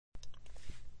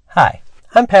Hi,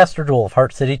 I'm Pastor Joel of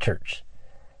Heart City Church.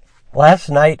 Last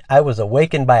night I was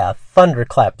awakened by a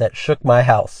thunderclap that shook my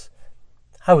house.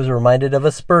 I was reminded of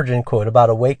a Spurgeon quote about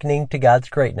awakening to God's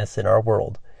greatness in our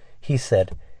world. He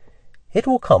said, "It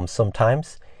will come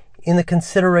sometimes in the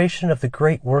consideration of the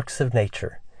great works of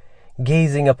nature,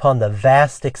 gazing upon the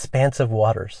vast expanse of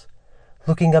waters,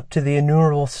 looking up to the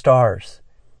innumerable stars,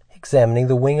 examining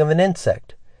the wing of an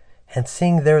insect, and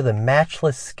seeing there the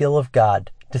matchless skill of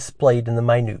God displayed in the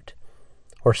minute,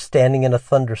 or standing in a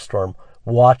thunderstorm,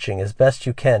 watching as best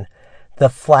you can the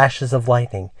flashes of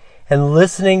lightning, and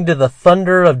listening to the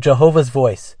thunder of Jehovah's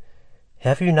voice.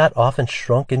 Have you not often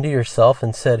shrunk into yourself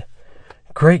and said,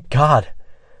 'Great God,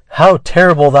 how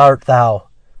terrible art thou!'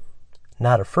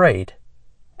 Not afraid,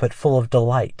 but full of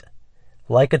delight,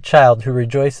 like a child who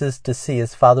rejoices to see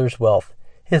his father's wealth,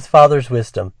 his father's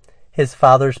wisdom, his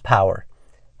father's power,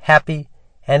 happy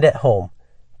and at home,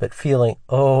 but feeling,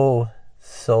 oh,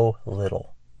 so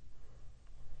little."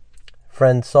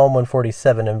 Friends, Psalm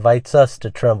 147 invites us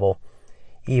to tremble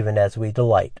even as we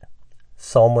delight.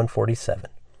 Psalm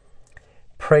 147.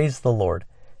 Praise the Lord.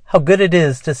 How good it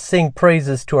is to sing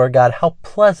praises to our God. How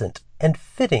pleasant and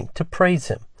fitting to praise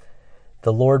Him.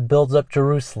 The Lord builds up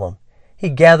Jerusalem. He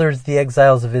gathers the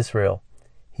exiles of Israel.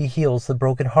 He heals the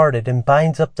brokenhearted and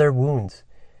binds up their wounds.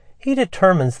 He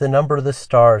determines the number of the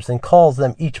stars and calls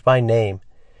them each by name.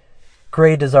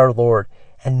 Great is our Lord,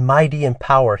 and mighty in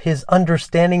power. His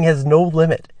understanding has no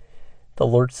limit. The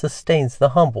Lord sustains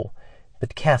the humble,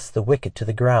 but casts the wicked to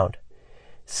the ground.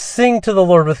 Sing to the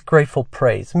Lord with grateful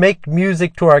praise. Make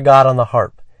music to our God on the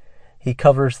harp. He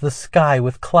covers the sky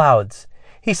with clouds.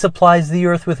 He supplies the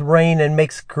earth with rain and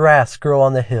makes grass grow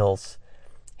on the hills.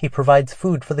 He provides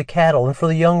food for the cattle and for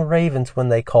the young ravens when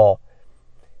they call.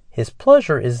 His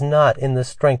pleasure is not in the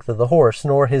strength of the horse,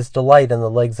 nor his delight in the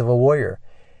legs of a warrior.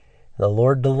 The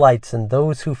Lord delights in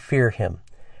those who fear Him,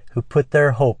 who put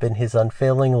their hope in His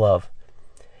unfailing love.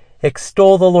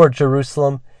 Extol the Lord,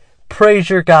 Jerusalem. Praise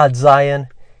your God, Zion.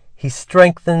 He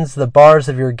strengthens the bars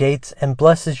of your gates and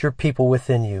blesses your people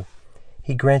within you.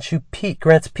 He grants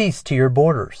peace to your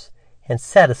borders and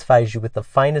satisfies you with the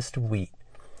finest of wheat.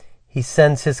 He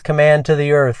sends His command to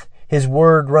the earth. His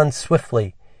word runs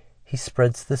swiftly. He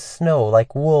spreads the snow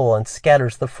like wool and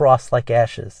scatters the frost like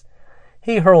ashes.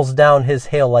 He hurls down His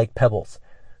hail like pebbles.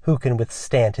 Who can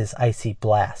withstand His icy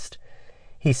blast?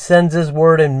 He sends His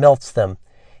word and melts them.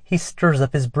 He stirs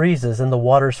up His breezes and the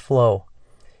waters flow.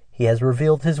 He has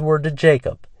revealed His word to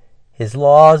Jacob, His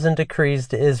laws and decrees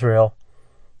to Israel.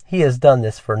 He has done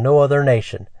this for no other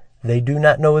nation. They do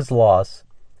not know His laws.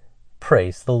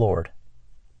 Praise the Lord.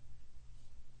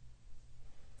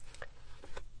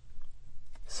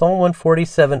 Psalm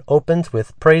 147 opens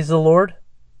with Praise the Lord.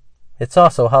 It's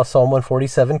also how Psalm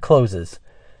 147 closes.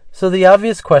 So the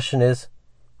obvious question is,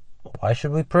 why should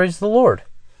we praise the Lord?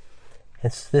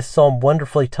 And this psalm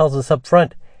wonderfully tells us up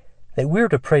front that we're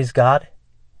to praise God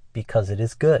because it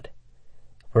is good.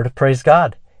 We're to praise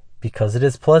God because it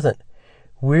is pleasant.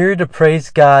 We're to praise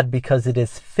God because it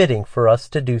is fitting for us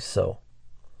to do so.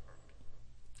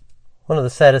 One of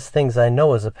the saddest things I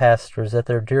know as a pastor is that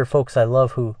there are dear folks I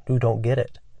love who don't get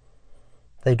it.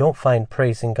 They don't find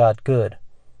praising God good,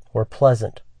 or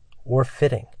pleasant, or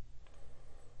fitting.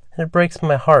 And it breaks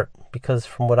my heart, because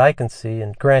from what I can see,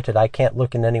 and granted I can't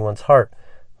look in anyone's heart,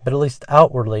 but at least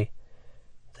outwardly,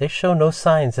 they show no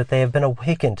signs that they have been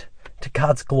awakened to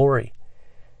God's glory.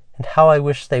 And how I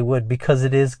wish they would, because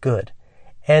it is good,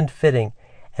 and fitting,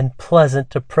 and pleasant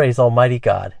to praise Almighty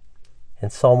God.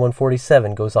 And Psalm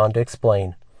 147 goes on to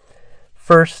explain.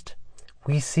 First,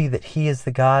 we see that He is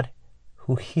the God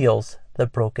who heals the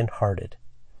brokenhearted.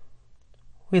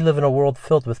 We live in a world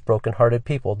filled with broken-hearted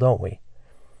people, don't we?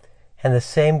 And the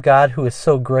same God who is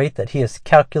so great that He has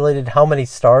calculated how many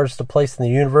stars to place in the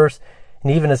universe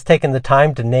and even has taken the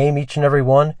time to name each and every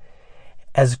one,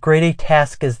 as great a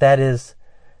task as that is,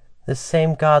 this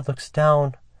same God looks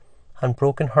down on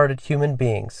broken-hearted human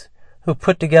beings who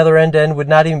put together end to end would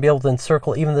not even be able to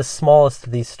encircle even the smallest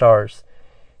of these stars.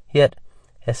 Yet,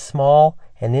 as small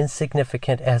and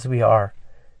insignificant as we are,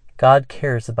 God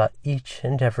cares about each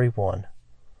and every one.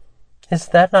 Is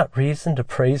that not reason to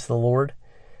praise the Lord?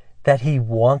 That He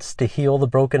wants to heal the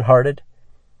brokenhearted?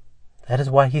 That is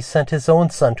why He sent His own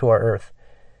Son to our earth,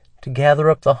 to gather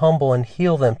up the humble and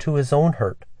heal them to His own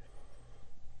hurt.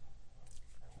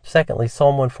 Secondly,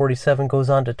 Psalm 147 goes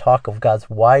on to talk of God's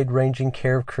wide-ranging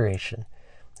care of creation.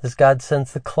 As God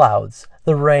sends the clouds,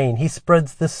 the rain, He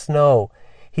spreads the snow,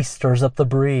 He stirs up the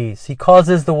breeze, He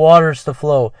causes the waters to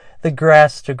flow, the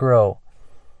grass to grow.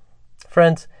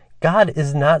 Friends, God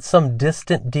is not some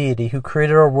distant deity who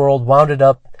created our world, wound it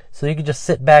up, so you can just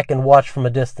sit back and watch from a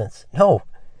distance. No.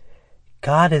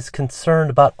 God is concerned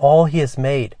about all he has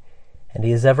made, and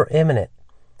he is ever imminent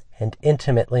and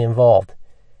intimately involved.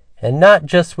 And not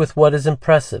just with what is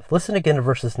impressive. Listen again to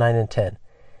verses 9 and 10.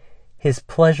 His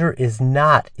pleasure is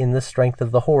not in the strength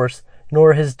of the horse,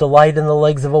 nor his delight in the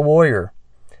legs of a warrior.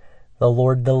 The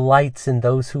Lord delights in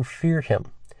those who fear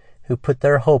him, who put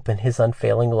their hope in his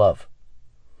unfailing love.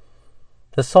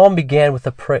 The psalm began with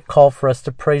a call for us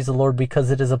to praise the Lord because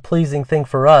it is a pleasing thing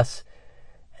for us.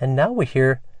 And now we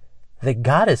hear that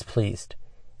God is pleased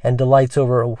and delights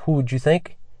over, who would you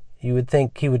think? You would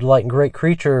think he would delight in great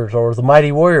creatures or the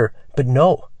mighty warrior. But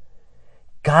no.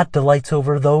 God delights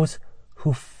over those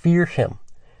who fear him.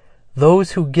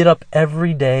 Those who get up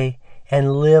every day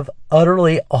and live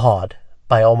utterly awed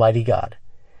by Almighty God.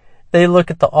 They look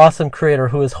at the awesome Creator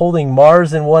who is holding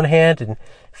Mars in one hand and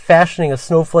fashioning a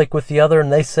snowflake with the other,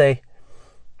 and they say,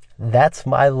 "That's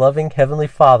my loving Heavenly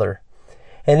Father,"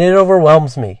 and it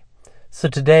overwhelms me. So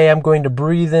today I'm going to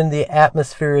breathe in the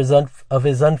atmosphere of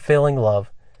his unfailing love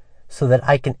so that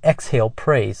I can exhale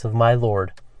praise of my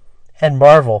Lord and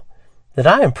marvel that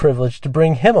I am privileged to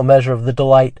bring him a measure of the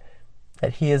delight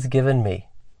that he has given me.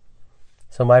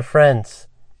 So my friends,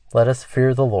 let us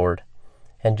fear the Lord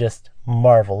and just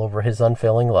marvel over his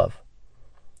unfailing love.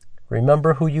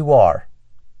 Remember who you are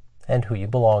and who you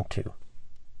belong to.